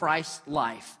get Christ's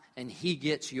life and he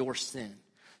gets your sin.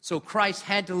 So Christ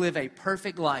had to live a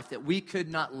perfect life that we could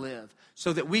not live,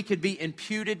 so that we could be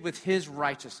imputed with his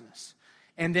righteousness.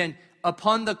 And then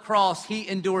upon the cross, he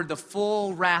endured the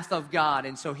full wrath of God,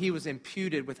 and so he was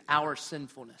imputed with our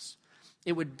sinfulness.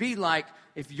 It would be like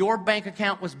if your bank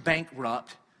account was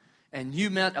bankrupt and you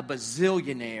met a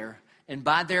bazillionaire, and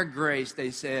by their grace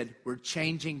they said, we're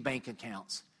changing bank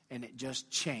accounts, and it just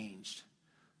changed.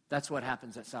 That's what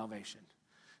happens at salvation.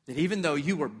 That even though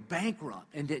you were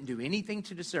bankrupt and didn't do anything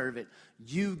to deserve it,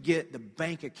 you get the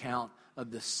bank account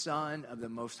of the Son of the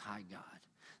Most High God.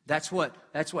 That's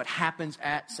what happens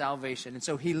at salvation. And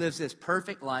so he lives this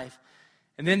perfect life,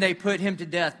 and then they put him to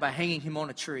death by hanging him on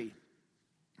a tree.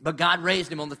 But God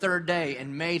raised him on the third day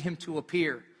and made him to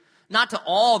appear, not to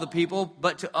all the people,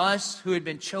 but to us who had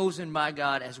been chosen by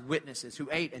God as witnesses, who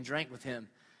ate and drank with him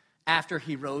after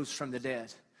he rose from the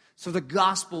dead. So the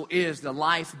gospel is the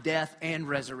life, death, and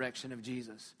resurrection of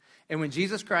Jesus. And when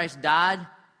Jesus Christ died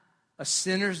a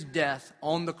sinner's death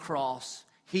on the cross,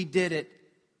 he did it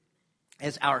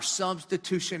as our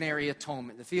substitutionary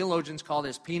atonement. The theologians call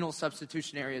this penal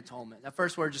substitutionary atonement. That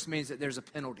first word just means that there's a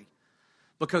penalty.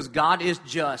 Because God is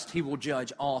just, he will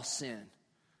judge all sin.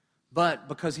 But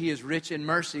because he is rich in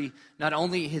mercy, not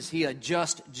only is he a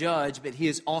just judge, but he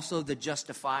is also the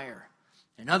justifier.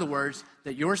 In other words,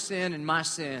 that your sin and my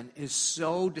sin is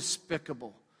so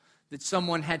despicable that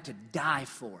someone had to die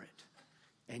for it.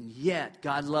 And yet,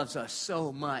 God loves us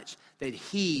so much that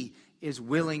he is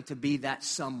willing to be that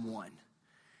someone.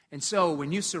 And so,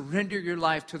 when you surrender your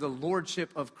life to the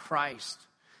lordship of Christ,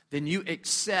 then you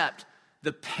accept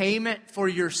the payment for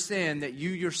your sin that you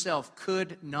yourself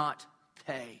could not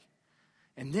pay.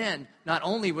 And then, not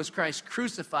only was Christ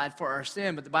crucified for our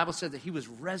sin, but the Bible said that he was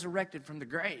resurrected from the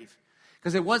grave.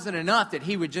 Because it wasn't enough that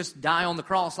he would just die on the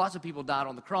cross. Lots of people died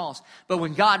on the cross. But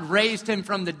when God raised him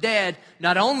from the dead,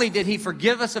 not only did he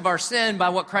forgive us of our sin by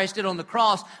what Christ did on the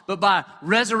cross, but by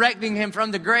resurrecting him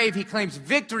from the grave, he claims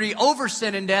victory over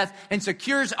sin and death and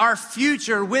secures our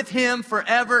future with him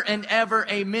forever and ever.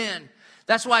 Amen.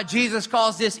 That's why Jesus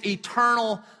calls this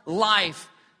eternal life.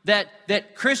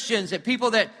 That Christians, that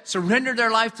people that surrender their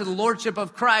life to the lordship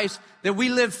of Christ, that we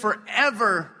live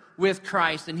forever with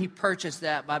Christ, and he purchased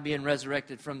that by being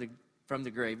resurrected from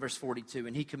the grave. Verse 42,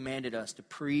 and he commanded us to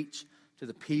preach to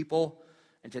the people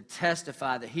and to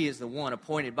testify that he is the one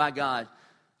appointed by God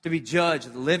to be judge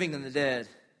of the living and the dead.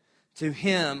 To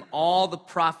him all the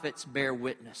prophets bear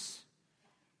witness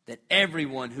that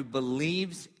everyone who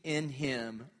believes in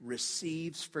him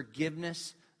receives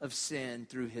forgiveness of sin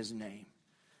through his name.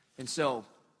 And so,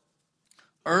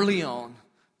 early on,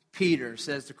 Peter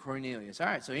says to Cornelius, all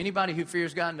right, so anybody who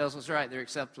fears God and does what's right, they're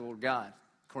acceptable to God.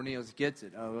 Cornelius gets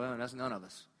it. Oh, well, that's none of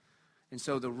us. And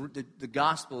so the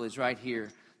gospel is right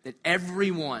here, that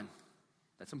everyone,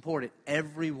 that's important,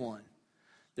 everyone,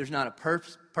 there's not a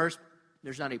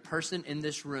person in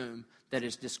this room that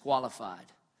is disqualified,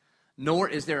 nor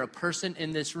is there a person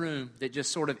in this room that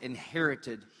just sort of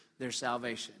inherited their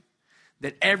salvation.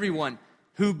 That everyone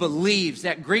who believes,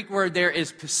 that Greek word there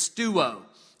is pisteuo.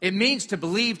 It means to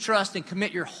believe, trust, and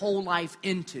commit your whole life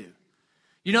into.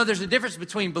 You know, there's a difference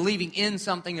between believing in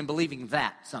something and believing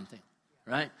that something,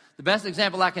 right? The best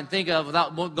example I can think of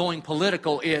without going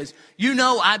political is,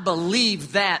 I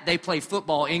believe that they play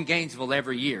football in Gainesville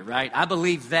every year, right? I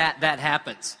believe that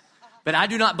happens. But I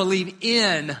do not believe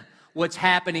in what's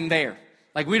happening there.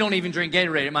 Like, we don't even drink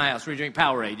Gatorade at my house. We drink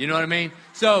Powerade. You know what I mean?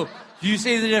 So, do you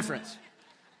see the difference?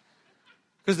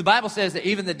 Because the Bible says that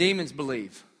even the demons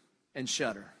believe and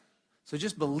shudder. So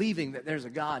just believing that there's a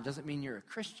God doesn't mean you're a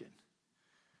Christian.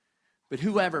 But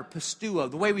whoever, pisteuo,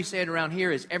 the way we say it around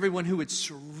here is everyone who would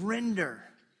surrender,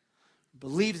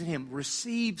 believes in him,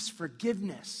 receives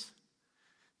forgiveness.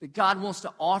 That God wants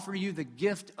to offer you the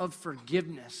gift of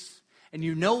forgiveness. And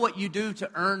you know what you do to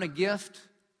earn a gift?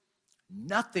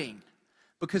 Nothing.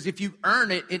 Because if you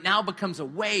earn it, it now becomes a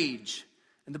wage.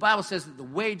 And the Bible says that the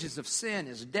wages of sin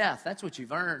is death. That's what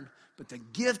you've earned. But the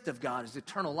gift of God is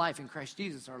eternal life in Christ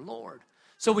Jesus our Lord.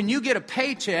 So when you get a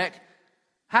paycheck,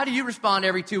 how do you respond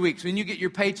every 2 weeks when you get your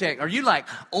paycheck? Are you like,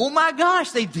 oh my gosh,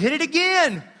 they did it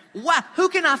again? Wow, who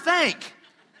can I thank?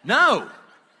 No.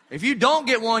 If you don't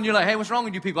get one, you're like, hey, what's wrong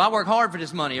with you people? I work hard for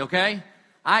this money, okay?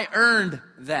 I earned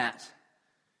that.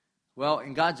 Well,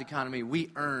 in God's economy, we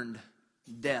earned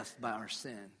death by our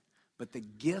sin. But the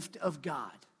gift of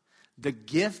God, the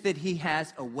gift that he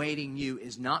has awaiting you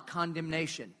is not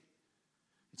condemnation.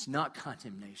 It's not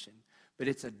condemnation, but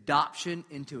it's adoption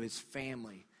into his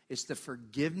family. It's the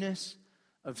forgiveness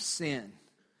of sin.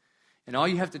 And all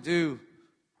you have to do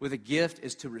with a gift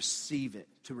is to receive it,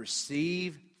 to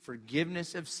receive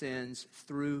forgiveness of sins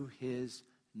through his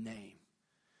name.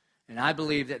 And I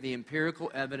believe that the empirical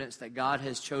evidence that God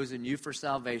has chosen you for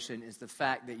salvation is the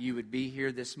fact that you would be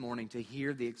here this morning to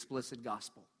hear the explicit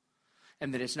gospel.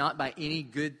 And that it's not by any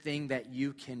good thing that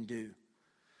you can do.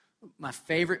 My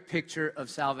favorite picture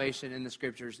of salvation in the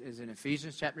scriptures is in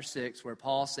Ephesians chapter 6, where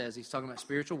Paul says, he's talking about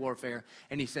spiritual warfare,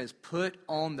 and he says, put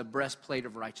on the breastplate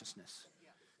of righteousness.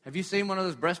 Have you seen one of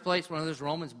those breastplates, one of those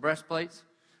Romans breastplates?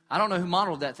 I don't know who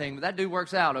modeled that thing, but that dude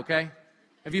works out, okay?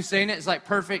 Have you seen it? It's like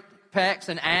perfect pecs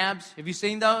and abs. Have you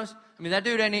seen those? I mean, that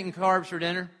dude ain't eating carbs for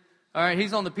dinner. All right,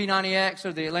 he's on the P90X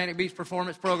or the Atlantic Beach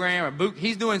Performance Program, or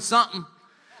he's doing something.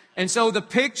 And so the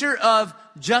picture of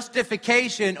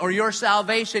justification or your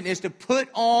salvation is to put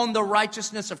on the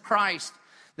righteousness of Christ.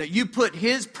 That you put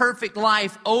his perfect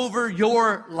life over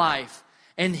your life.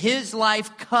 And his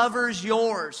life covers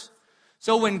yours.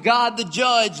 So when God the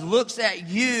judge looks at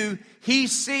you, he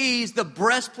sees the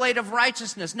breastplate of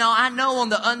righteousness. Now I know on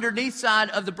the underneath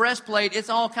side of the breastplate, it's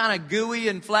all kind of gooey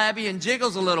and flabby and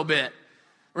jiggles a little bit.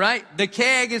 right? The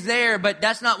keg is there, but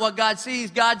that's not what God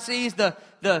sees. God sees the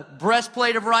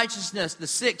breastplate of righteousness, the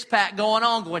six-pack going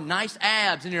on, going nice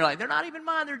abs. And you're like, they're not even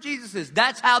mine, they're Jesus's.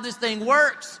 That's how this thing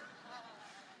works.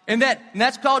 And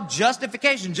that's called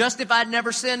justification. Justified,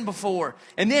 never sinned before.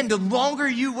 And then the longer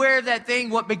you wear that thing,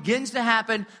 what begins to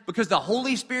happen, because the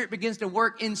Holy Spirit begins to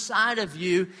work inside of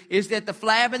you, is that the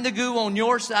flab and the goo on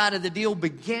your side of the deal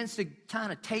begins to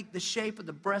kind of take the shape of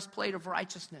the breastplate of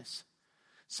righteousness.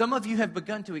 Some of you have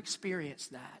begun to experience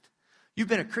that. You've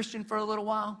been a Christian for a little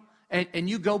while, and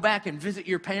you go back and visit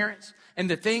your parents, and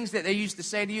the things that they used to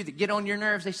say to you that get on your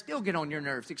nerves, they still get on your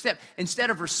nerves, except instead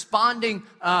of responding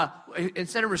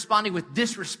with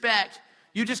disrespect,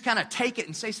 you just kind of take it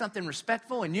and say something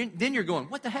respectful, and then you're going,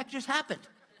 what the heck just happened?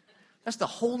 That's the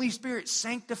Holy Spirit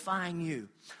sanctifying you.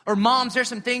 Or moms, there's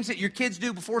some things that your kids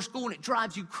do before school and it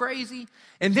drives you crazy.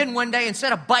 And then one day,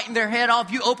 instead of biting their head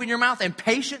off, you open your mouth and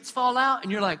patience fall out.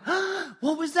 And you're like,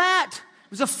 what was that?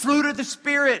 It was a fruit of the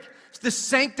Spirit. It's the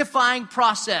sanctifying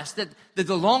process that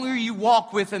the longer you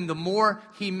walk with Him, the more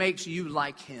He makes you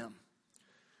like Him.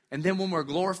 And then when we're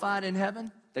glorified in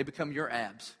heaven, they become your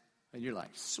abs. And you're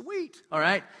like, sweet, all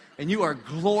right? And you are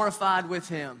glorified with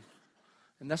Him.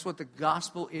 And that's what the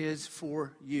gospel is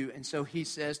for you. And so he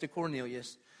says to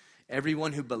Cornelius,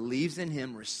 everyone who believes in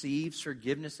him receives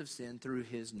forgiveness of sin through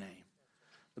his name.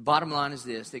 The bottom line is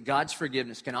this, that God's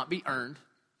forgiveness cannot be earned.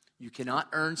 You cannot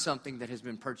earn something that has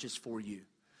been purchased for you.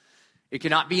 It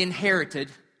cannot be inherited.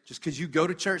 Just because you go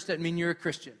to church doesn't mean you're a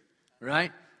Christian,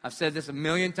 right? I've said this a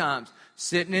million times.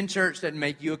 Sitting in church doesn't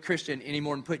make you a Christian any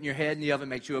more than putting your head in the oven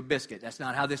makes you a biscuit. That's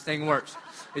not how this thing works.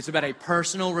 It's about a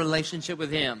personal relationship with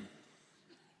him.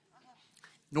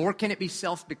 Nor can it be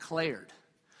self-declared.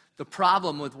 The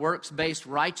problem with works-based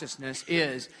righteousness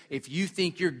is if you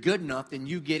think you're good enough, then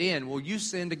you get in. Well, you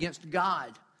sinned against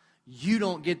God. You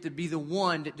don't get to be the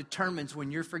one that determines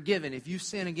when you're forgiven. If you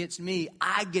sin against me,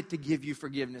 I get to give you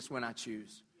forgiveness when I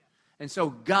choose. And so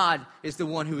God is the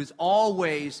one who is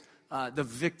always the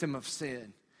victim of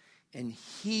sin. And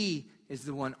He is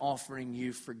the one offering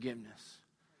you forgiveness.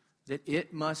 That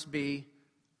it must be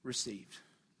received.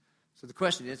 So the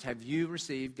question is, have you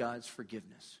received God's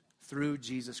forgiveness through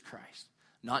Jesus Christ?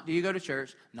 Not do you go to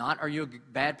church, not are you a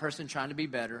bad person trying to be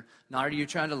better, not are you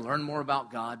trying to learn more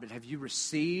about God, but have you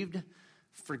received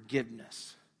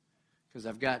forgiveness? Because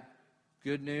I've got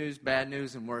good news, bad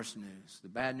news, and worse news. The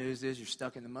bad news is you're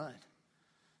stuck in the mud.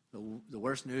 The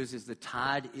worst news is the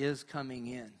tide is coming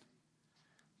in.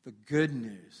 The good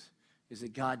news is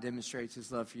that God demonstrates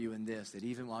His love for you in this, that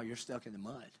even while you're stuck in the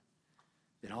mud,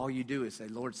 that all you do is say,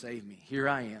 Lord, save me. Here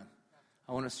I am.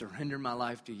 I want to surrender my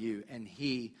life to you. And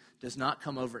He does not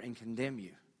come over and condemn you.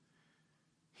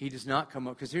 He does not come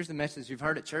up. Because here's the message you've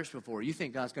heard at church before. You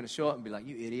think God's going to show up and be like,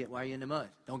 you idiot, why are you in the mud?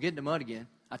 Don't get in the mud again.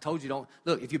 I told you don't.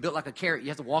 Look, if you built like a carrot, you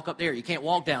have to walk up there. You can't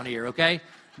walk down here, okay?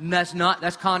 And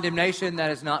that's condemnation.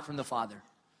 That is not from the Father.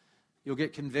 You'll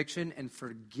get conviction and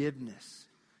forgiveness.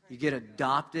 You get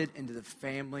adopted into the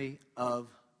family of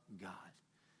God.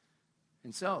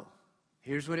 And so,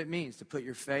 here's what it means to put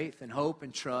your faith and hope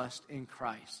and trust in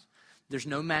Christ. There's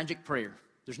no magic prayer.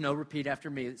 There's no repeat after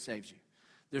me that saves you.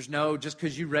 There's no just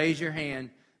because you raise your hand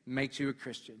makes you a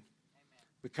Christian. Amen.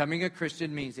 Becoming a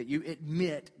Christian means that you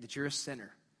admit that you're a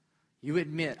sinner. You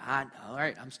admit, all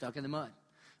right, I'm stuck in the mud.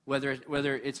 Whether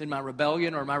it's in my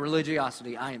rebellion or my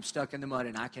religiosity, I am stuck in the mud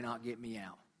and I cannot get me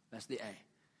out. That's the A.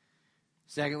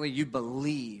 Secondly, you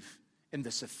believe in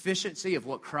the sufficiency of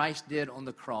what Christ did on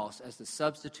the cross as the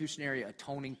substitutionary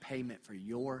atoning payment for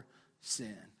your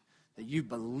sin. That you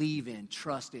believe in,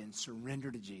 trust in,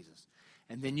 surrender to Jesus.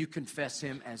 And then you confess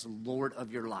Him as Lord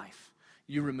of your life.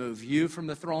 You remove you from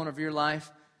the throne of your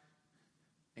life,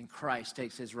 and Christ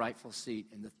takes His rightful seat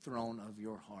in the throne of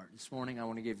your heart. This morning I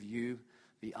want to give you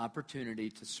the opportunity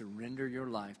to surrender your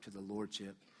life to the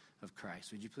Lordship of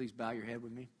Christ. Would you please bow your head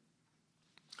with me?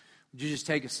 Would you just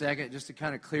take a second just to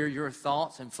kind of clear your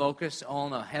thoughts and focus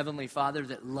on a Heavenly Father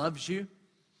that loves you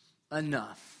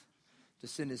enough to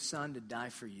send His Son to die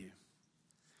for you?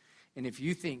 And if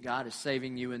you think God is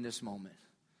saving you in this moment,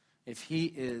 if He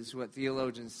is what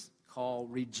theologians call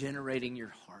regenerating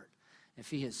your heart, if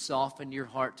He has softened your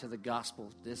heart to the gospel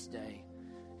this day,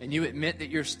 and you admit that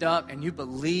you're stuck and you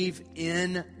believe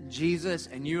in Jesus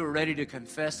and you are ready to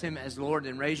confess Him as Lord,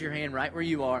 then raise your hand right where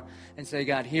you are and say,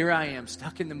 God, here I am,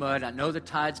 stuck in the mud. I know the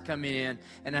tide's coming in,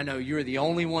 and I know you're the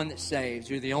only one that saves.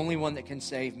 You're the only one that can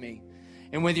save me.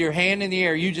 And with your hand in the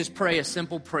air, you just pray a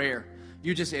simple prayer.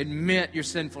 You just admit your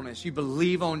sinfulness. You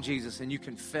believe on Jesus and you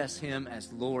confess Him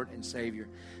as Lord and Savior.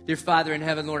 Dear Father in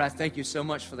heaven, Lord, I thank you so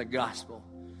much for the gospel.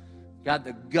 God,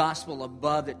 the gospel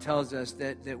above that tells us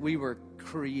that we were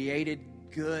created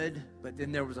good, but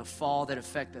then there was a fall that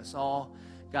affected us all.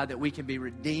 God, that we can be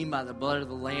redeemed by the blood of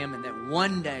the Lamb, and that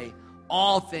one day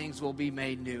all things will be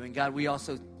made new. And God, we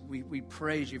also we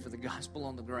praise you for the gospel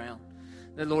on the ground.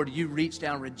 That, Lord, you reach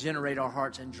down, regenerate our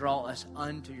hearts, and draw us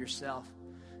unto yourself.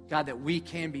 God, that we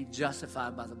can be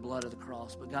justified by the blood of the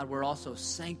cross. But God, we're also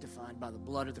sanctified by the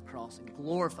blood of the cross and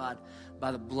glorified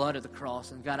by the blood of the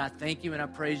cross. And God, I thank you and I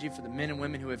praise you for the men and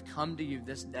women who have come to you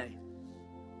this day.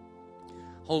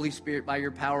 Holy Spirit, by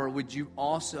your power, would you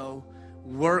also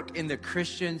work in the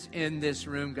Christians in this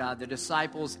room, God, the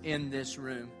disciples in this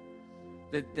room.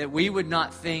 That we would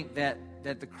not think that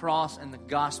the cross and the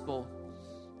gospel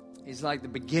is like the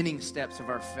beginning steps of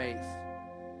our faith.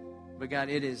 But God,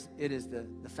 it is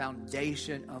the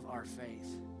foundation of our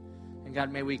faith. And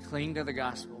God, may we cling to the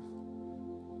gospel.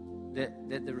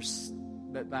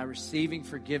 But by receiving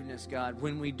forgiveness, God,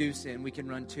 when we do sin, we can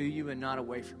run to you and not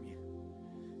away from you.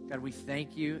 God, we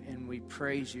thank you and we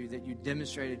praise you that you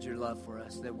demonstrated your love for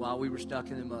us. That while we were stuck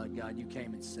in the mud, God, you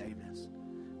came and saved us.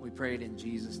 We pray it in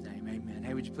Jesus' name. Amen.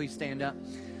 Hey, would you please stand up?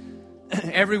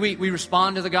 Every week we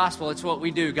respond to the gospel. It's what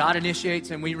we do. God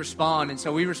initiates and we respond. And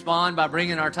so we respond by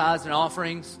bringing our tithes and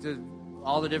offerings to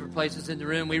all the different places in the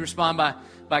room. We respond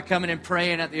by coming and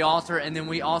praying at the altar. And then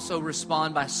we also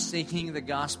respond by singing the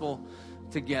gospel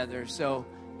together. So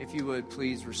if you would,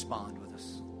 please respond with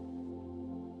us.